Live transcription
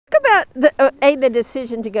about the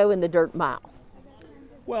decision to go in the dirt mile?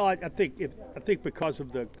 Well, I think because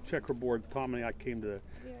of the checkerboard, Tom and I came to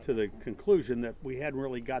the conclusion that we hadn't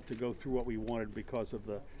really got to go through what we wanted because of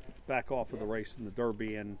the back off of the race in the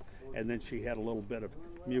Derby, and then she had a little bit of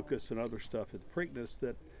mucus and other stuff at Preakness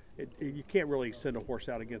that you can't really send a horse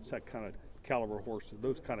out against that kind of caliber horses,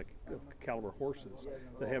 those kind of caliber horses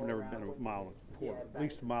that have never been a mile before, at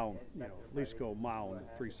least a mile, at least go a mile and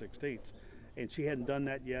 3/16. And she hadn't done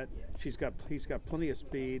that yet. He's got plenty of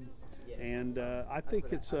speed. And I think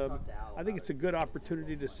it's a good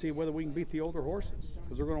opportunity to see whether we can beat the older horses,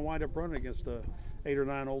 because we're going to wind up running against 8 or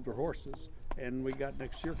 9 older horses, and we got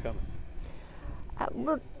next year coming.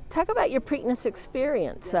 Well, talk about your Preakness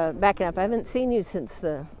experience. Backing up, I haven't seen you since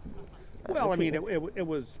the. Well, I mean, it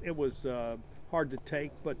was hard to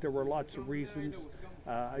take, but there were lots of reasons.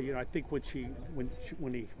 I think when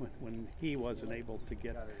he wasn't able to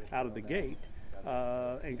get out of the gate.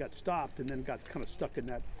 And got stopped and then got kind of stuck in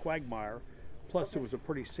that quagmire. Plus, it was a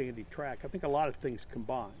pretty sandy track. I think a lot of things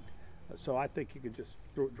combined. So I think you could just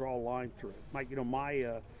draw a line through it. My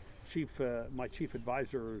chief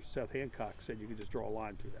advisor, Seth Hancock, said you could just draw a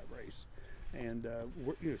line through that race. And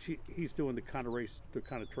he's doing the kind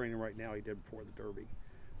of training right now he did before the Derby.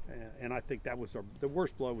 And I think that was the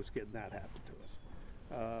worst blow was getting that happen to us.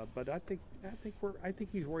 But I think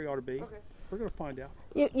he's where he ought to be. Okay. We're going to find out.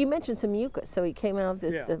 You mentioned some mucus, so he came out.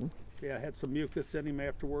 I had some mucus in him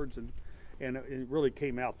afterwards, and it really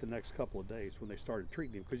came out the next couple of days when they started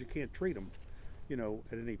treating him, because you can't treat him,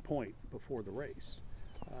 at any point before the race.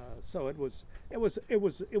 So it was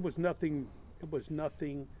nothing. It was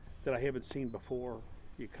nothing that I haven't seen before.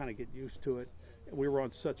 You kind of get used to it. We were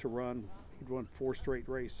on such a run. He'd won 4 straight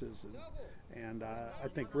races, and I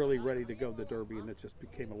think really ready to go to the Derby, and it just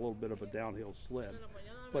became a little bit of a downhill sled.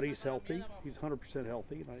 But he's healthy. He's 100%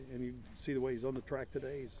 healthy, and you see the way he's on the track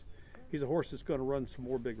today. He's a horse that's going to run some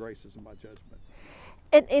more big races, in my judgment.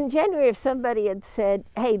 And in January, if somebody had said,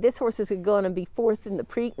 "Hey, this horse is going to be 4th in the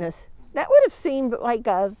Preakness," that would have seemed like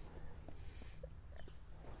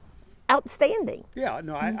outstanding. Yeah,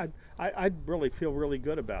 no, I really feel really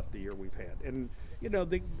good about the year we've had. And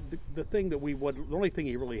the thing that the only thing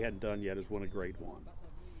he really hadn't done yet is win a Grade 1.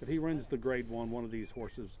 If he runs the Grade 1, one of these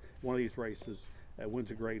horses, one of these races,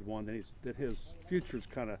 wins a Grade 1, then his future's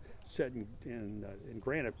kind of set in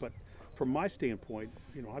granite. But from my standpoint,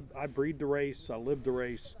 I breed the race, I live the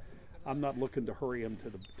race. I'm not looking to hurry him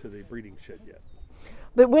to the breeding shed yet.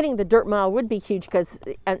 But winning the dirt mile would be huge, because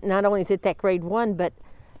not only is it that Grade 1, but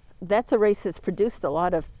that's a race that's produced a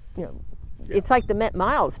lot of, It's like the Met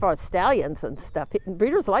Mile as far as stallions and stuff.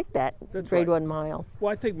 Breeders like that. That's Grade 1 mile.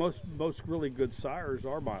 Well, I think most really good sires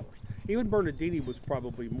are milers. Even Bernardini was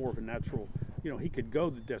probably more of a natural. He could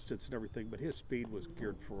go the distance and everything, but his speed was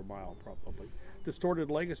geared for a mile probably.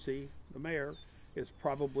 Distorted Legacy, the mare, is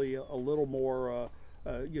probably a little more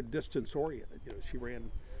distance oriented. She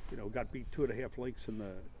ran, got beat 2.5 lengths in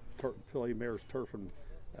the Philly Mares Turf and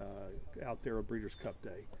out there on Breeders' Cup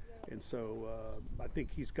Day. And so I think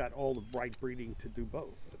he's got all the right breeding to do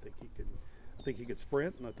both. I think he could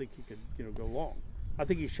sprint, and I think he could go long. I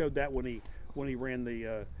think he showed that when he ran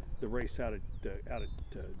the race out at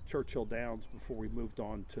Churchill Downs before we moved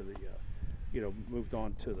on to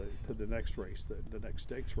the next race, the next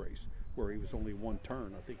stakes race, where he was only 1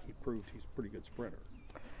 turn. I think he proved he's a pretty good sprinter.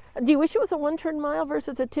 Do you wish it was a 1-turn mile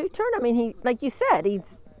versus a 2-turn? I mean, he, like you said,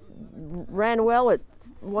 he's ran well at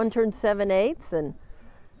 1 turn 7/8, and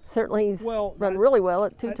certainly he's run really well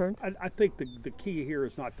at 2 turns. I think the key here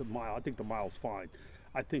is not the mile. I think the mile's fine.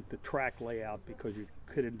 I think the track layout, because you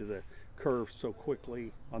cut into the curve so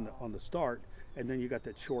quickly on the start, and then you got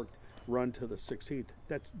that short run to the 16th.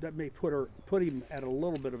 That may put him at a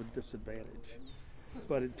little bit of a disadvantage.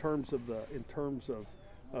 But in terms of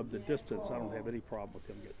the distance, I don't have any problem with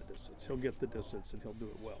him getting the distance. He'll get the distance and he'll do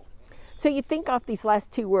it well. So you think off these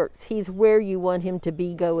last 2 works, he's where you want him to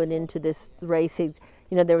be going into this race. He's,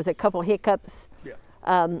 there was a couple hiccups.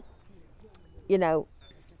 Yeah.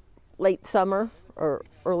 Late summer or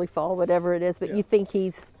early fall, whatever it is. But you think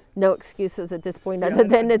he's no excuses at this point, other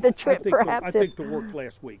than the trip, perhaps. I think the work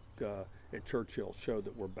last week at Churchill showed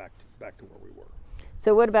that we're back to where we were.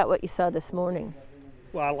 So what about what you saw this morning?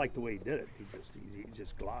 Well, I like the way he did it. He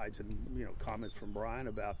just glides, and comments from Brian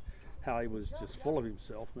about how he was just full of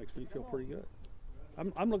himself makes me feel pretty good.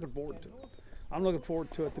 I'm looking forward to it. I'm looking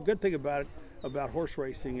forward to it. The good thing about horse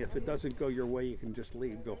racing, if it doesn't go your way, you can just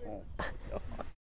leave, go home.